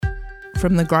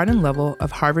From the garden level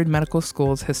of Harvard Medical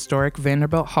School's historic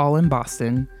Vanderbilt Hall in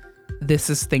Boston,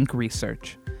 this is Think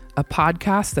Research, a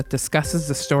podcast that discusses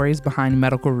the stories behind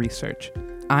medical research.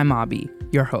 I'm Abby,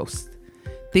 your host.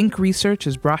 Think Research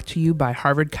is brought to you by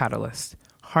Harvard Catalyst,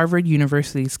 Harvard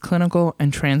University's Clinical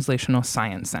and Translational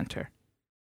Science Center.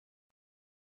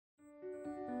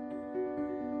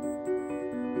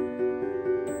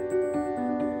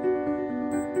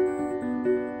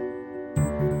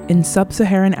 In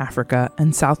sub-Saharan Africa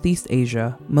and Southeast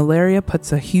Asia, malaria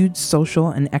puts a huge social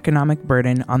and economic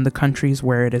burden on the countries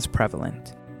where it is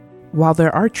prevalent. While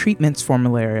there are treatments for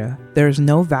malaria, there is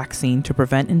no vaccine to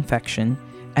prevent infection,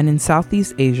 and in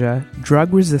Southeast Asia,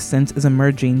 drug resistance is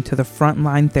emerging to the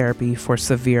frontline therapy for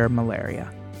severe malaria.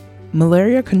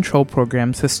 Malaria control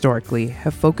programs historically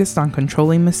have focused on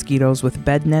controlling mosquitoes with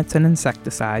bed nets and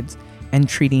insecticides and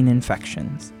treating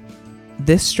infections.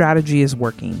 This strategy is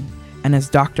working, and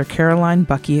as Dr. Caroline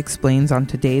Buckey explains on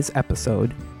today's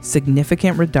episode,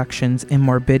 significant reductions in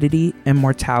morbidity and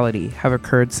mortality have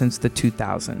occurred since the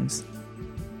 2000s.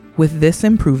 With this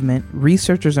improvement,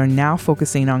 researchers are now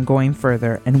focusing on going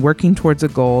further and working towards a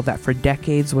goal that for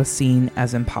decades was seen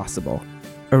as impossible: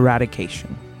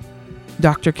 eradication.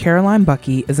 Dr. Caroline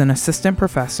Buckey is an assistant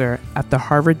professor at the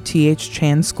Harvard T.H.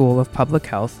 Chan School of Public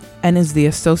Health and is the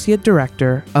associate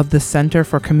director of the Center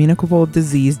for Communicable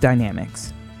Disease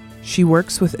Dynamics. She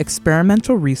works with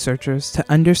experimental researchers to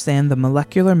understand the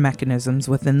molecular mechanisms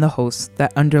within the host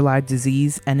that underlie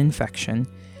disease and infection,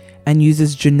 and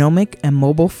uses genomic and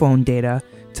mobile phone data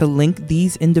to link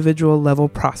these individual-level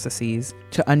processes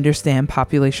to understand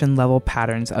population-level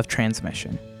patterns of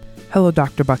transmission. Hello,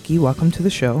 Dr. Buckey. Welcome to the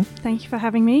show. Thank you for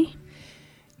having me.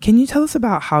 Can you tell us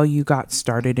about how you got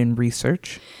started in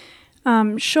research?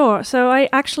 Sure. So I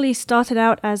actually started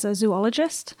out as a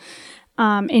zoologist,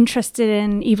 interested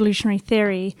in evolutionary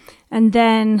theory, and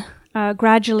then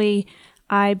gradually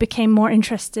I became more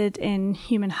interested in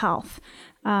human health.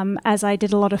 As I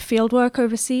did a lot of field work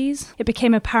overseas, it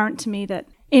became apparent to me that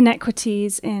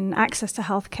inequities in access to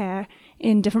healthcare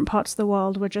in different parts of the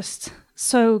world were just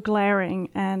so glaring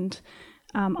and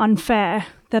unfair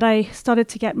that I started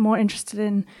to get more interested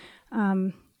in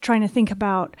trying to think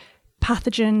about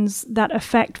pathogens that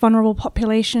affect vulnerable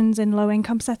populations in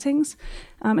low-income settings,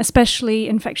 especially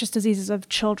infectious diseases of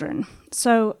children.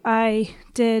 So I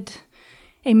did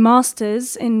a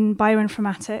master's in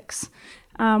bioinformatics,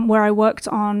 where I worked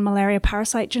on malaria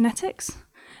parasite genetics.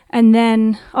 And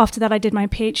then after that, I did my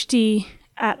PhD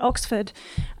at Oxford.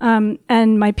 And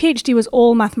my PhD was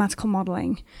all mathematical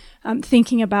modeling,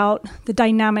 thinking about the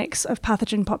dynamics of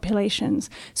pathogen populations.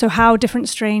 So how different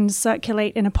strains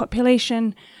circulate in a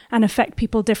population and affect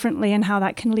people differently, and how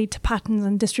that can lead to patterns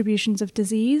and distributions of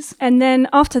disease. And then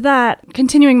after that,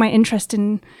 continuing my interest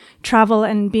in travel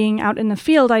and being out in the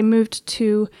field, I moved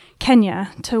to Kenya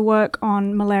to work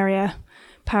on malaria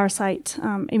parasite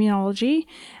immunology,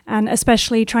 and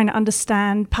especially trying to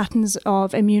understand patterns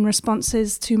of immune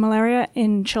responses to malaria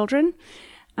in children.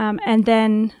 And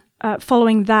then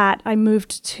following that, I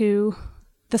moved to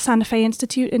the Santa Fe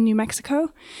Institute in New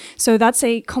Mexico. So that's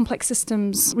a complex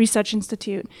systems research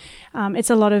institute. It's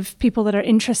a lot of people that are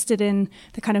interested in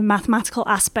the kind of mathematical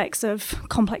aspects of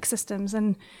complex systems,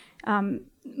 and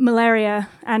malaria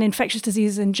and infectious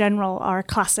diseases in general are a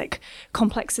classic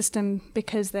complex system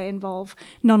because they involve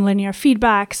nonlinear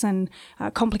feedbacks and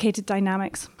complicated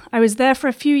dynamics. I was there for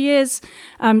a few years,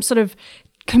 sort of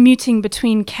commuting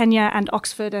between Kenya and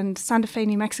Oxford and Santa Fe,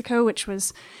 New Mexico, which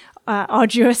was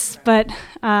arduous but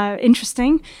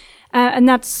interesting. And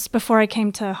that's before I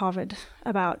came to Harvard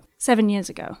about 7 years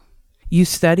ago. You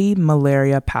study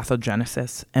malaria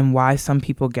pathogenesis and why some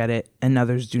people get it and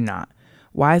others do not.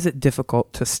 Why is it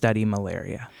difficult to study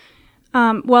malaria?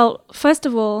 Well, first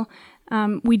of all,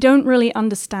 we don't really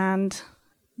understand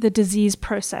the disease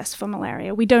process for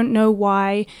malaria. We don't know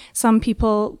why some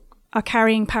people are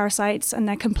carrying parasites and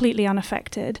they're completely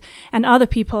unaffected, and other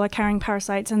people are carrying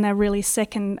parasites and they're really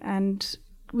sick, and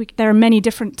there are many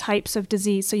different types of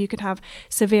disease. So you could have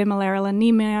severe malarial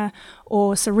anemia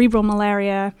or cerebral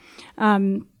malaria,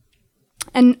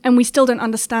 and we still don't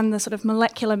understand the sort of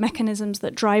molecular mechanisms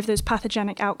that drive those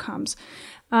pathogenic outcomes.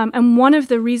 And one of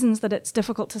the reasons that it's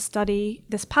difficult to study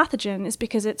this pathogen is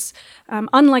because it's,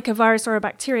 unlike a virus or a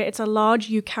bacteria, it's a large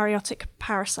eukaryotic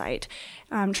parasite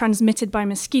transmitted by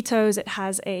mosquitoes. It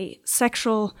has a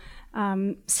sexual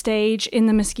stage in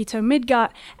the mosquito midgut,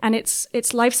 and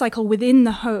its life cycle within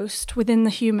the host, within the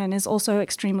human, is also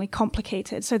extremely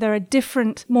complicated. So there are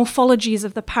different morphologies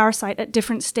of the parasite at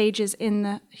different stages in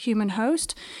the human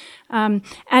host.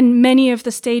 And many of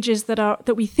the stages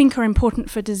that we think are important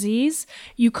for disease,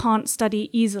 you can't study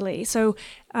easily. So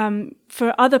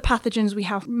for other pathogens, we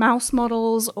have mouse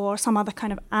models or some other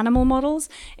kind of animal models.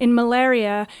 In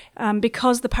malaria,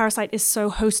 because the parasite is so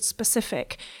host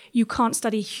specific, you can't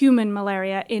study human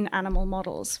malaria in animal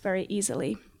models very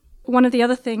easily. One of the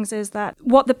other things is that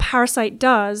what the parasite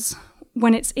does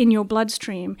when it's in your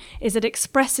bloodstream is it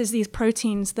expresses these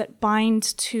proteins that bind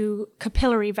to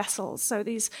capillary vessels, so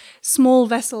these small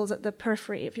vessels at the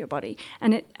periphery of your body,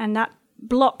 and that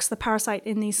blocks the parasite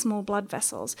in these small blood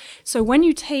vessels. So when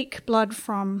you take blood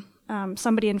from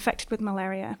somebody infected with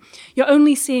malaria, you're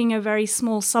only seeing a very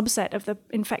small subset of the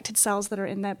infected cells that are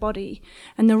in their body,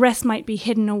 and the rest might be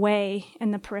hidden away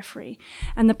in the periphery.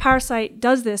 And the parasite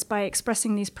does this by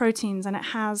expressing these proteins, and it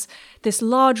has this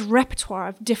large repertoire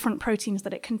of different proteins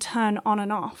that it can turn on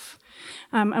and off.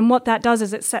 And what that does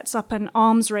is it sets up an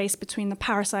arms race between the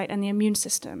parasite and the immune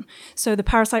system. So the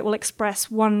parasite will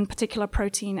express one particular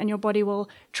protein, and your body will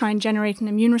try and generate an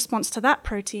immune response to that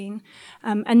protein,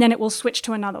 and then it will switch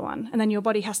to another one. And then your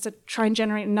body has to try and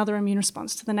generate another immune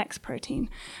response to the next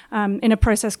protein in a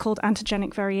process called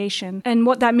antigenic variation. And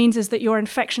what that means is that your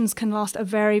infections can last a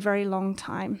very, very long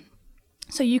time.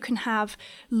 So you can have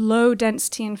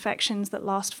low-density infections that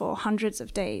last for hundreds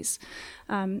of days.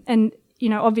 And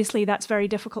obviously that's very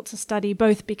difficult to study,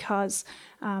 both because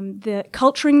the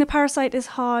culturing the parasite is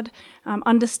hard,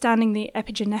 understanding the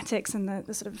epigenetics and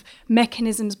the sort of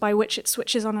mechanisms by which it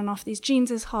switches on and off these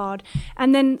genes is hard,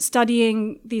 and then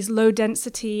studying these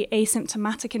low-density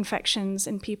asymptomatic infections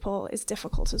in people is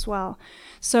difficult as well.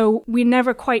 So we're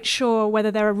never quite sure whether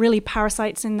there are really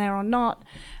parasites in there or not,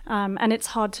 and it's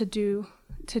hard to do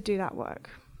that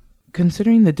work.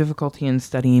 Considering the difficulty in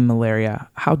studying malaria,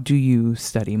 how do you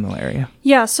study malaria?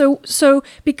 Yeah, so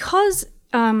because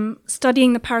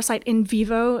studying the parasite in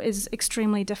vivo is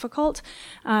extremely difficult,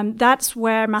 that's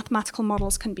where mathematical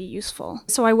models can be useful.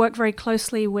 So I work very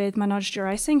closely with Manoj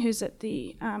Juraisingh, who's at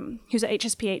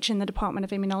HSPH in the Department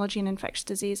of Immunology and Infectious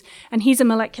Disease, and he's a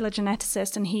molecular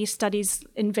geneticist, and he studies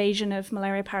invasion of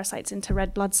malaria parasites into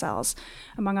red blood cells,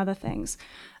 among other things.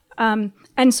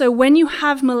 And so when you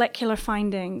have molecular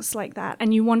findings like that,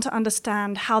 and you want to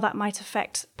understand how that might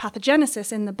affect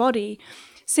pathogenesis in the body,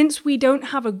 since we don't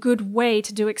have a good way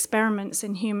to do experiments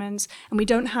in humans, and we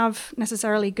don't have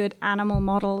necessarily good animal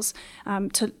models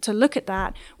to look at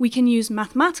that, we can use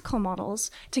mathematical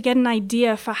models to get an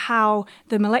idea for how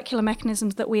the molecular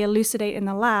mechanisms that we elucidate in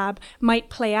the lab might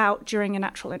play out during a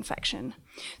natural infection.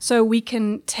 So we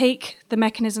can take the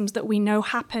mechanisms that we know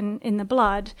happen in the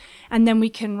blood, and then we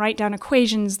can write down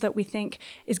equations that we think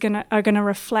are going to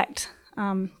reflect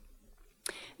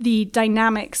the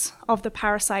dynamics of the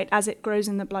parasite as it grows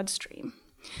in the bloodstream.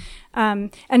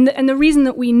 And the reason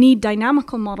that we need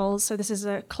dynamical models, so this is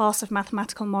a class of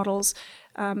mathematical models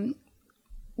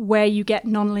where you get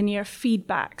nonlinear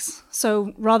feedbacks.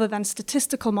 So rather than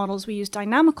statistical models, we use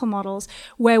dynamical models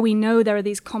where we know there are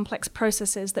these complex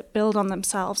processes that build on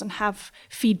themselves and have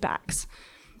feedbacks,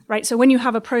 right? So when you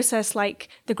have a process like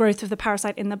the growth of the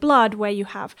parasite in the blood, where you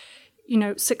have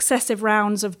successive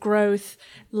rounds of growth,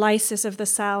 lysis of the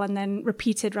cell, and then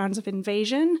repeated rounds of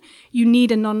invasion, you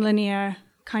need a nonlinear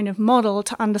kind of model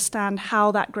to understand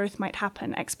how that growth might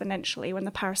happen exponentially when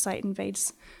the parasite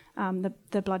invades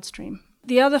the bloodstream.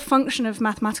 The other function of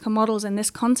mathematical models in this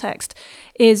context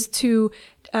is to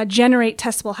generate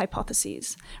testable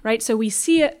hypotheses, right? So we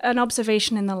see an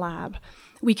observation in the lab.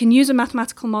 We can use a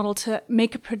mathematical model to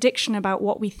make a prediction about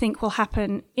what we think will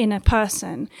happen in a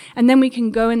person. And then we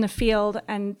can go in the field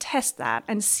and test that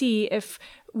and see if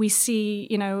we see,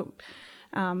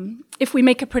 if we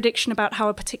make a prediction about how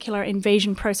a particular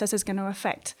invasion process is going to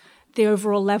affect the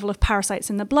overall level of parasites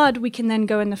in the blood, we can then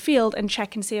go in the field and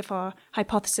check and see if our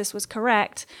hypothesis was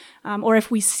correct, or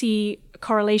if we see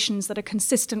correlations that are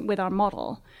consistent with our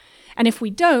model. And if we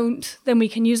don't, then we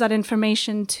can use that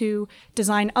information to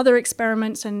design other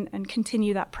experiments and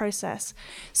continue that process.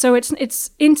 So it's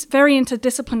very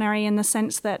interdisciplinary in the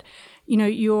sense that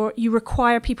you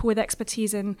require people with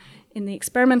expertise in the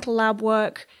experimental lab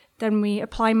work. Then we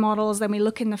apply models. Then we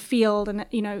look in the field, and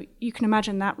you can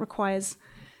imagine that requires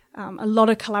a lot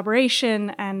of collaboration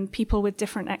and people with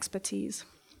different expertise.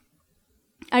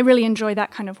 I really enjoy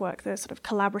that kind of work, the sort of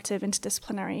collaborative,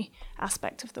 interdisciplinary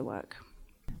aspect of the work.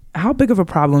 How big of a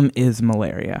problem is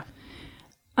malaria?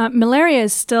 Malaria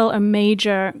is still a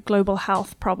major global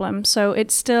health problem. So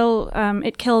it's still,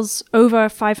 it kills over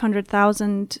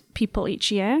 500,000 people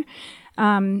each year.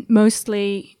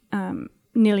 Mostly,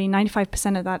 nearly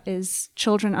 95% of that is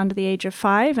children under the age of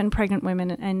 5 and pregnant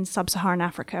women in sub-Saharan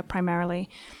Africa primarily.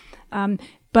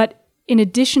 But in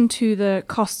addition to the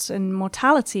costs and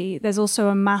mortality, there's also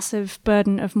a massive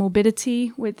burden of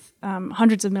morbidity with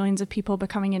hundreds of millions of people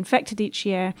becoming infected each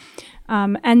year.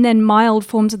 And then mild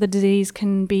forms of the disease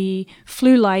can be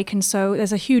flu-like, and so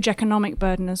there's a huge economic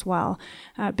burden as well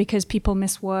because people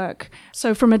miss work.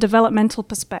 So from a developmental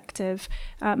perspective,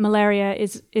 malaria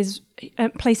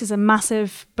places a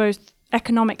massive both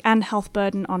economic and health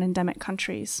burden on endemic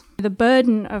countries. The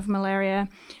burden of malaria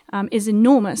is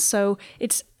enormous. So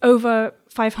it's over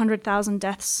 500,000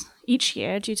 deaths each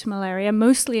year due to malaria,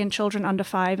 mostly in children under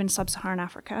 5 in sub-Saharan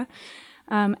Africa.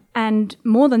 And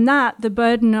more than that, the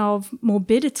burden of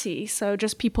morbidity, so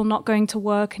just people not going to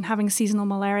work and having seasonal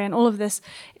malaria and all of this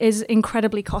is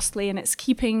incredibly costly, and it's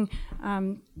keeping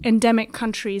endemic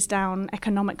countries down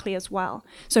economically as well.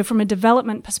 So from a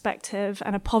development perspective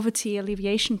and a poverty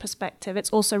alleviation perspective, it's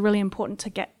also really important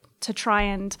to try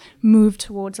and move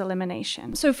towards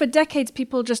elimination. So for decades,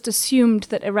 people just assumed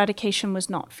that eradication was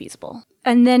not feasible.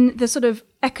 And then the sort of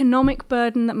economic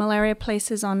burden that malaria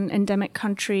places on endemic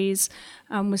countries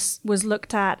was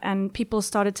looked at, and people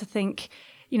started to think,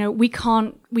 we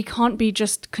can't be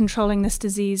just controlling this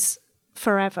disease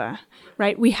forever,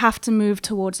 right? We have to move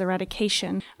towards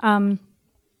eradication.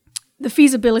 The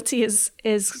feasibility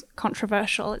is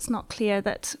controversial. It's not clear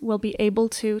that we'll be able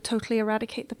to totally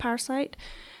eradicate the parasite.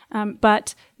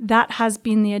 But that has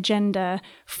been the agenda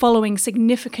following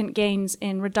significant gains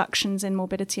in reductions in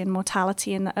morbidity and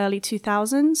mortality in the early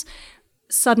 2000s.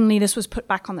 Suddenly this was put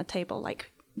back on the table, like,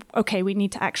 okay, we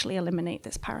need to actually eliminate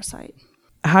this parasite.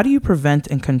 How do you prevent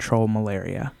and control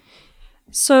malaria?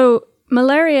 So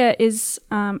malaria is,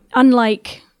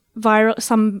 unlike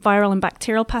some viral and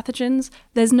bacterial pathogens,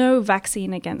 there's no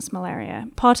vaccine against malaria.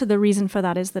 Part of the reason for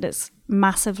that is that it's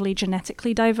massively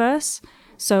genetically diverse.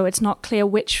 So it's not clear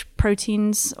which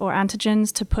proteins or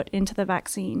antigens to put into the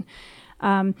vaccine.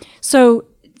 So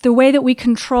the way that we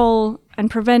control and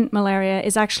prevent malaria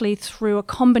is actually through a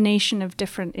combination of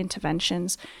different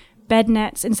interventions. Bed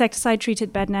nets,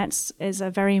 insecticide-treated bed nets is a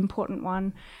very important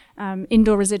one.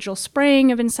 Indoor residual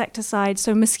spraying of insecticides,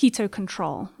 so mosquito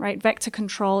control, right? Vector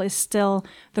control is still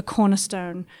the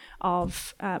cornerstone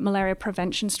of malaria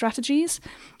prevention strategies.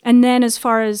 And then as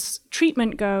far as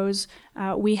treatment goes,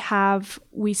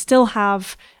 we still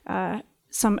have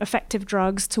some effective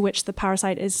drugs to which the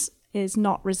parasite is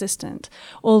not resistant.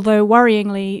 Although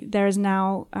worryingly, there is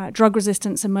now drug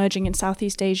resistance emerging in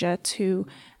Southeast Asia to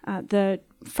the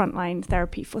frontline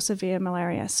therapy for severe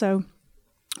malaria. So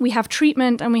we have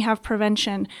treatment and we have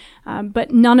prevention,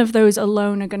 but none of those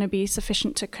alone are going to be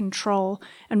sufficient to control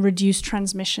and reduce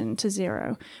transmission to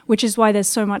zero, which is why there's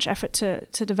so much effort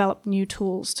to develop new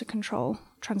tools to control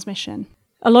transmission.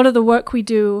 A lot of the work we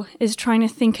do is trying to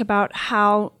think about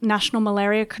how national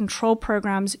malaria control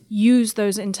programs use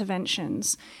those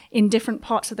interventions in different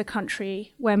parts of the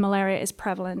country where malaria is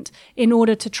prevalent in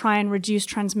order to try and reduce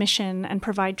transmission and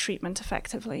provide treatment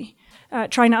effectively.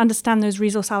 Trying to understand those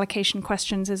resource allocation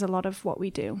questions is a lot of what we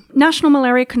do. National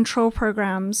malaria control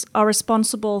programs are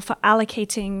responsible for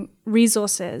allocating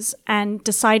resources and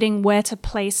deciding where to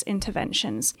place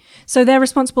interventions. So they're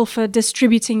responsible for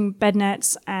distributing bed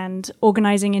nets and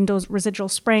organizing indoor residual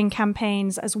spraying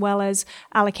campaigns, as well as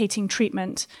allocating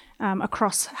treatment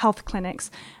across health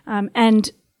clinics. And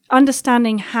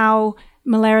understanding how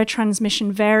malaria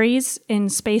transmission varies in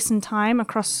space and time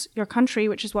across your country,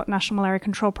 which is what national malaria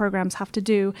control programs have to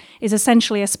do, is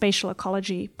essentially a spatial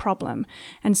ecology problem.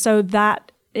 And so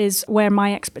that is where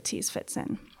my expertise fits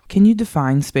in. Can you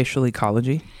define spatial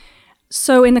ecology?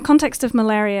 So in the context of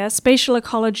malaria, spatial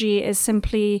ecology is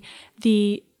simply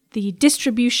the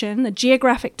distribution, the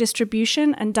geographic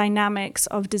distribution and dynamics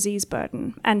of disease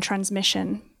burden and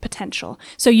transmission potential.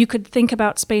 So you could think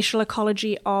about spatial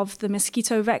ecology of the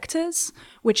mosquito vectors,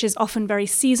 which is often very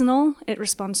seasonal. It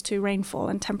responds to rainfall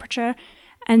and temperature.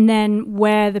 And then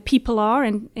where the people are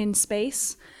in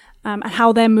space, and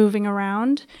how they're moving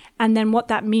around, and then what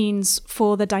that means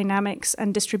for the dynamics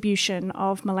and distribution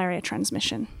of malaria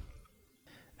transmission.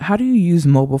 How do you use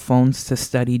mobile phones to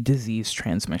study disease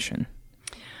transmission?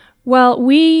 Well,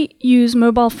 we use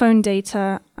mobile phone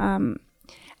data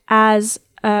as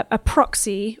a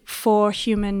proxy for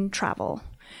human travel.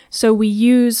 So we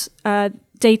use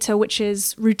data which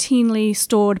is routinely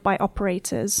stored by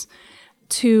operators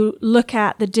to look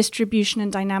at the distribution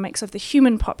and dynamics of the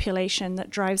human population that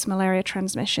drives malaria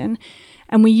transmission.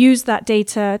 And we use that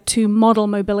data to model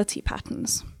mobility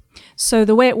patterns. So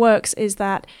the way it works is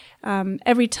that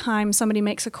every time somebody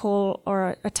makes a call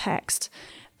or a text,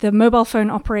 the mobile phone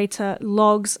operator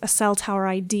logs a cell tower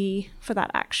ID for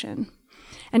that action.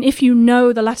 And if you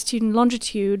know the latitude and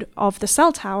longitude of the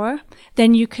cell tower,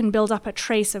 then you can build up a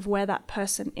trace of where that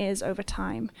person is over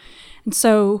time. And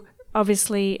so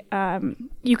obviously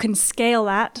you can scale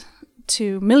that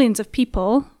to millions of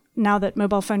people now that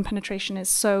mobile phone penetration is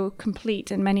so complete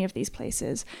in many of these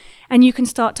places. And you can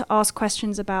start to ask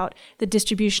questions about the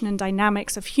distribution and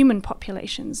dynamics of human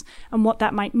populations and what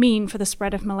that might mean for the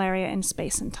spread of malaria in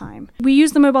space and time. We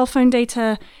use the mobile phone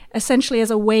data essentially as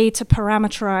a way to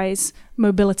parameterize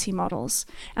mobility models.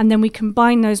 And then we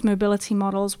combine those mobility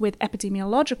models with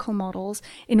epidemiological models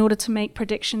in order to make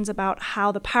predictions about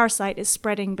how the parasite is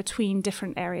spreading between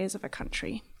different areas of a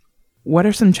country. What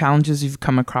are some challenges you've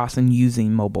come across in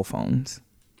using mobile phones?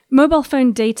 Mobile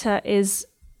phone data is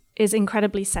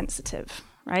incredibly sensitive,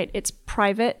 right? It's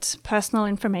private, personal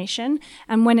information.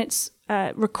 And when it's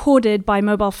recorded by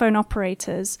mobile phone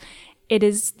operators,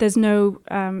 this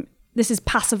is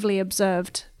passively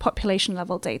observed population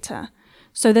level data.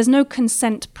 So there's no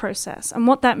consent process. And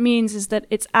what that means is that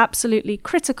it's absolutely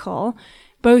critical,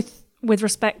 both with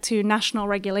respect to national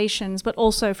regulations, but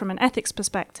also from an ethics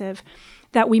perspective,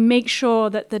 that we make sure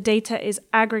that the data is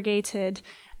aggregated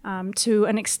to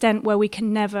an extent where we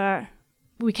can never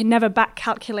back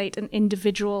calculate an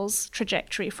individual's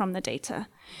trajectory from the data.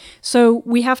 So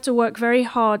we have to work very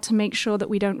hard to make sure that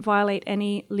we don't violate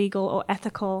any legal or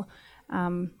ethical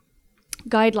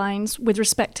guidelines with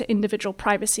respect to individual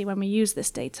privacy when we use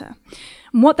this data.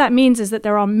 And what that means is that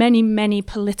there are many, many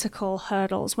political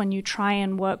hurdles when you try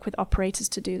and work with operators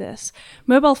to do this.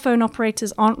 Mobile phone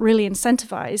operators aren't really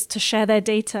incentivized to share their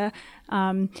data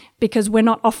because we're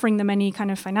not offering them any kind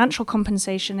of financial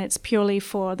compensation. It's purely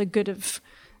for the good of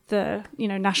the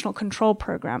national control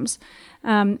programs.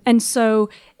 And so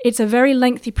it's a very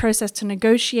lengthy process to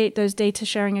negotiate those data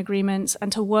sharing agreements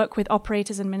and to work with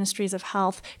operators and ministries of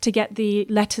health to get the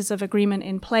letters of agreement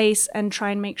in place and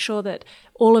try and make sure that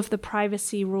all of the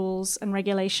privacy rules and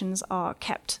regulations are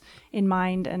kept in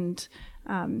mind. And,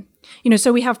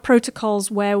 so we have protocols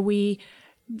where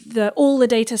all the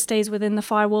data stays within the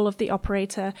firewall of the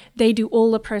operator. They do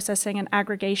all the processing and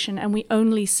aggregation, and we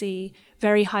only see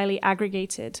very highly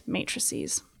aggregated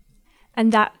matrices.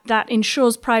 And that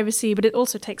ensures privacy, but it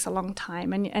also takes a long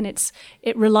time, and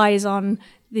it relies on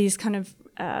these kind of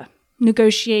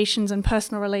negotiations and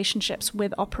personal relationships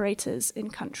with operators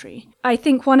in country. I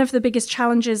think one of the biggest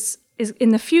challenges in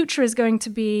the future is going to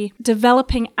be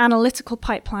developing analytical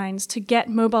pipelines to get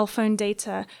mobile phone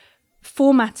data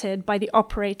formatted by the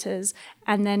operators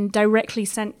and then directly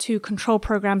sent to control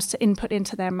programs to input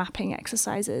into their mapping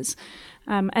exercises.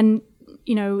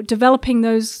 Developing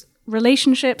those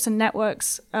relationships and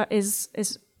networks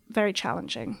is very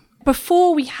challenging.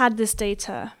 Before we had this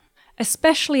data,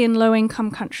 especially in low-income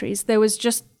countries, there was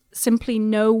just simply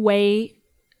no way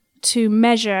to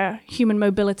measure human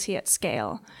mobility at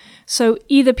scale. So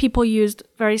either people used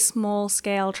very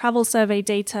small-scale travel survey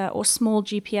data or small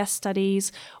GPS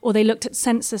studies, or they looked at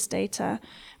census data.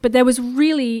 But there was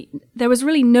really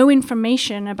no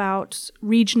information about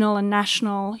regional and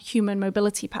national human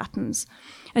mobility patterns.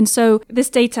 And so this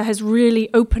data has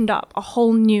really opened up a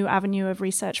whole new avenue of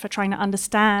research for trying to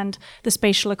understand the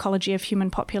spatial ecology of human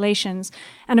populations.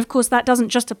 And of course, that doesn't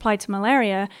just apply to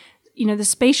malaria. The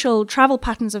spatial travel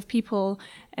patterns of people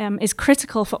is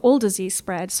critical for all disease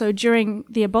spread. So during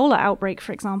the Ebola outbreak,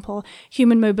 for example,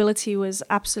 human mobility was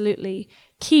absolutely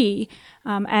key,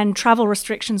 and travel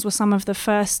restrictions were some of the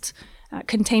first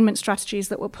containment strategies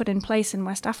that were put in place in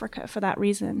West Africa for that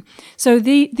reason. So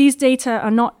these data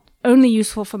are not only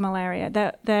useful for malaria,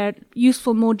 they're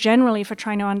useful more generally for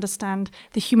trying to understand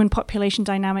the human population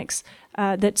dynamics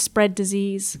that spread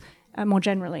disease more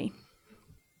generally.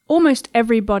 Almost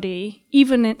everybody,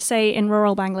 even say in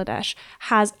rural Bangladesh,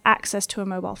 has access to a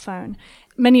mobile phone.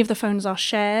 Many of the phones are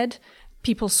shared.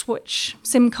 People switch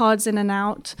SIM cards in and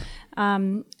out.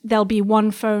 There'll be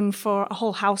one phone for a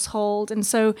whole household. And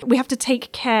so we have to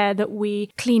take care that we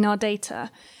clean our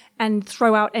data and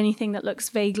throw out anything that looks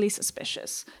vaguely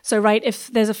suspicious. So, right, if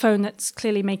there's a phone that's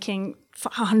clearly making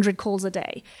 100 calls a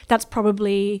day, that's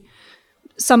probably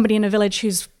somebody in a village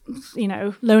who's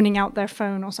loaning out their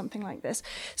phone or something like this.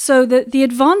 So the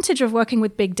advantage of working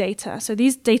with big data, so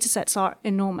these data sets are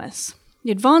enormous.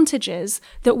 The advantage is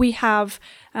that we have,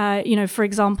 for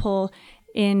example,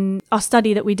 in our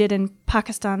study that we did in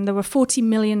Pakistan, there were 40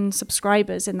 million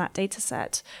subscribers in that data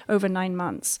set over 9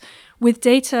 months. With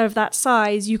data of that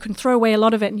size, you can throw away a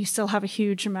lot of it and you still have a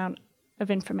huge amount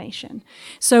of information.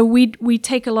 So we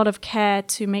take a lot of care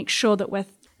to make sure that we're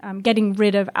getting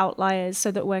rid of outliers so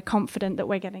that we're confident that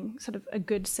we're getting sort of a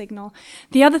good signal.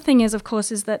 The other thing is, of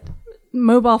course, is that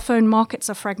mobile phone markets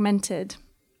are fragmented.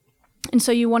 And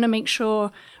so you want to make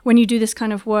sure when you do this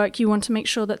kind of work, you want to make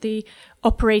sure that the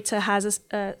operator has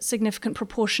a significant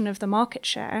proportion of the market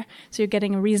share. So you're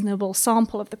getting a reasonable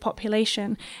sample of the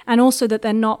population, and also that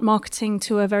they're not marketing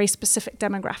to a very specific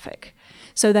demographic.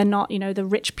 So they're not, the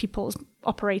rich people's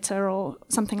operator or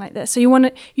something like this. So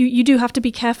you do have to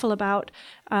be careful about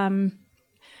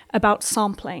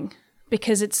sampling,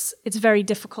 because it's very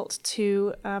difficult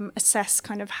to assess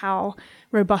kind of how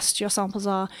robust your samples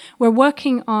are. We're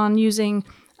working on using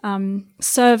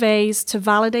surveys to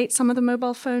validate some of the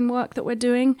mobile phone work that we're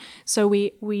doing. So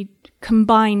we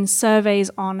combine surveys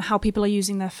on how people are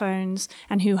using their phones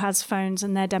and who has phones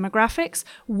and their demographics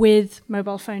with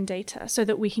mobile phone data, so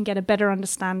that we can get a better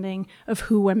understanding of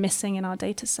who we're missing in our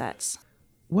data sets.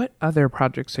 What other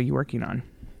projects are you working on?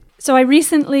 So I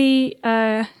recently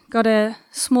got a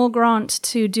small grant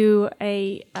to do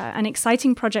an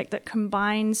exciting project that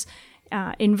combines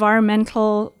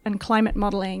environmental and climate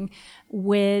modeling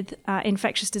with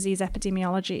infectious disease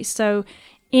epidemiology. So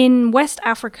in West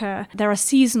Africa, there are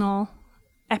seasonal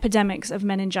epidemics of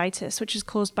meningitis, which is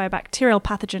caused by a bacterial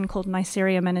pathogen called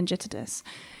Neisseria meningitidis.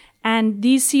 And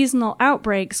these seasonal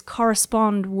outbreaks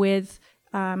correspond with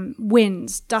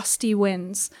winds, dusty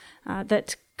winds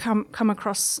that come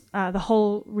across the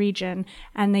whole region,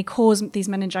 and they cause these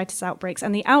meningitis outbreaks.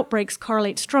 And the outbreaks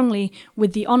correlate strongly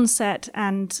with the onset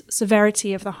and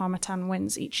severity of the harmattan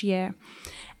winds each year.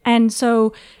 And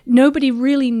so nobody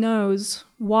really knows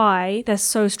why they're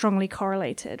so strongly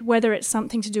correlated, whether it's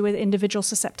something to do with individual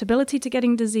susceptibility to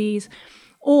getting disease,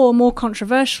 or more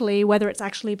controversially, whether it's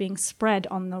actually being spread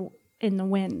in the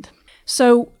wind.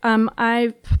 So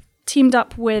I've teamed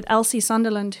up with Elsie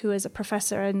Sunderland, who is a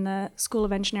professor in the School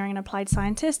of Engineering and Applied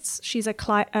Scientists. She's a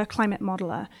climate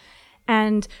modeler.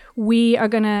 And we are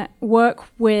going to work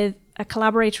with a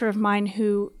collaborator of mine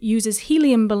who uses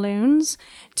helium balloons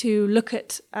to look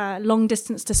at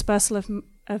long-distance dispersal of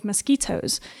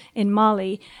mosquitoes in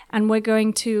Mali. And we're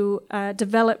going to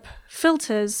develop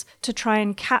filters to try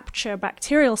and capture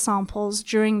bacterial samples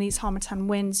during these harmattan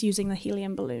winds using the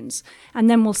helium balloons. And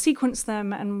then we'll sequence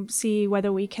them and see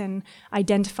whether we can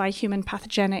identify human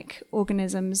pathogenic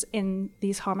organisms in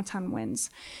these harmattan winds.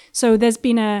 So there's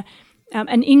been an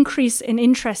increase in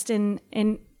interest in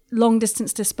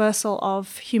long-distance dispersal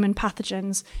of human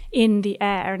pathogens in the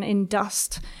air and in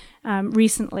dust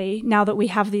recently, now that we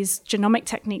have these genomic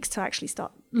techniques to actually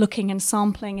start looking and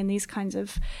sampling in these kinds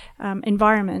of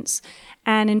environments.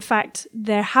 And in fact,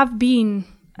 there have been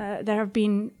a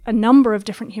number of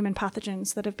different human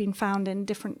pathogens that have been found in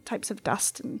different types of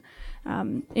dust and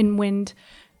in wind.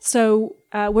 So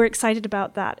we're excited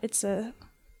about that. It's a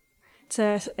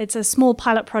small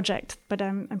pilot project, but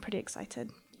I'm pretty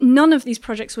excited. None of these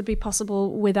projects would be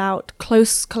possible without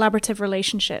close collaborative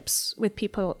relationships with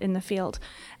people in the field.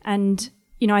 And,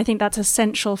 I think that's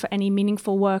essential for any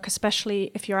meaningful work, especially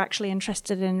if you're actually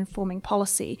interested in informing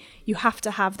policy. You have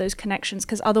to have those connections,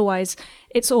 because otherwise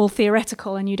it's all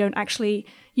theoretical and you're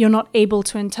not able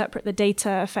to interpret the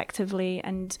data effectively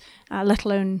and let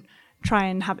alone try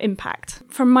and have impact.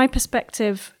 From my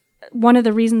perspective, one of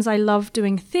the reasons I love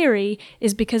doing theory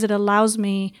is because it allows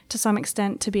me, to some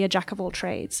extent, to be a jack of all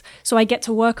trades. So I get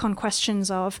to work on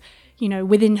questions of,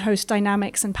 within host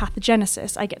dynamics and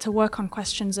pathogenesis. I get to work on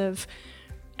questions of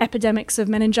epidemics of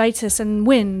meningitis and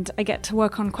wind. I get to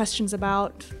work on questions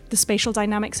about the spatial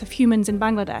dynamics of humans in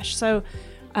Bangladesh. So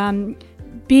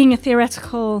being a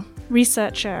theoretical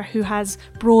researcher who has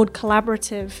broad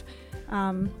collaborative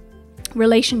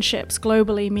relationships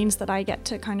globally means that I get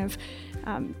to kind of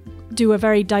do a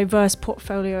very diverse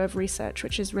portfolio of research,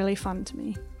 which is really fun to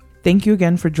me. Thank you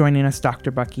again for joining us,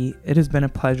 Dr. Buckey. It has been a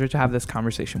pleasure to have this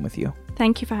conversation with you.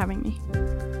 Thank you for having me.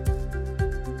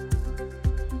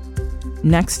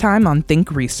 Next time on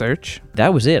Think Research.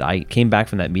 That was it. I came back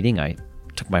from that meeting. I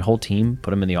took my whole team,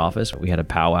 put them in the office. We had a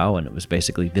powwow, and it was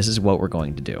basically, this is what we're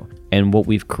going to do. And what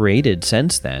we've created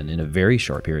since then, in a very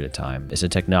short period of time, is a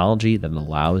technology that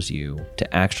allows you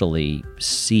to actually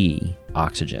see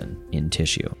oxygen in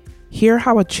tissue. Hear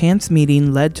how a chance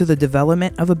meeting led to the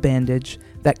development of a bandage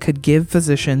that could give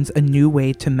physicians a new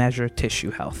way to measure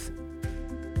tissue health.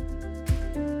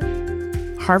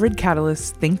 Harvard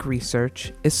Catalyst's Think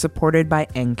Research is supported by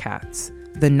NCATS,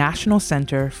 the National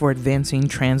Center for Advancing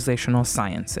Translational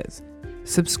Sciences.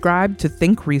 Subscribe to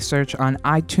Think Research on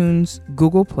iTunes,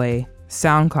 Google Play,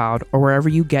 SoundCloud, or wherever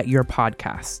you get your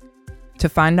podcasts. To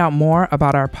find out more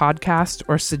about our podcast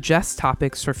or suggest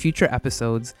topics for future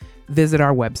episodes, visit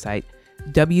our website,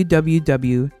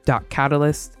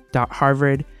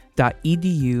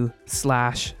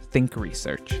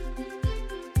 www.catalyst.harvard.edu/thinkresearch.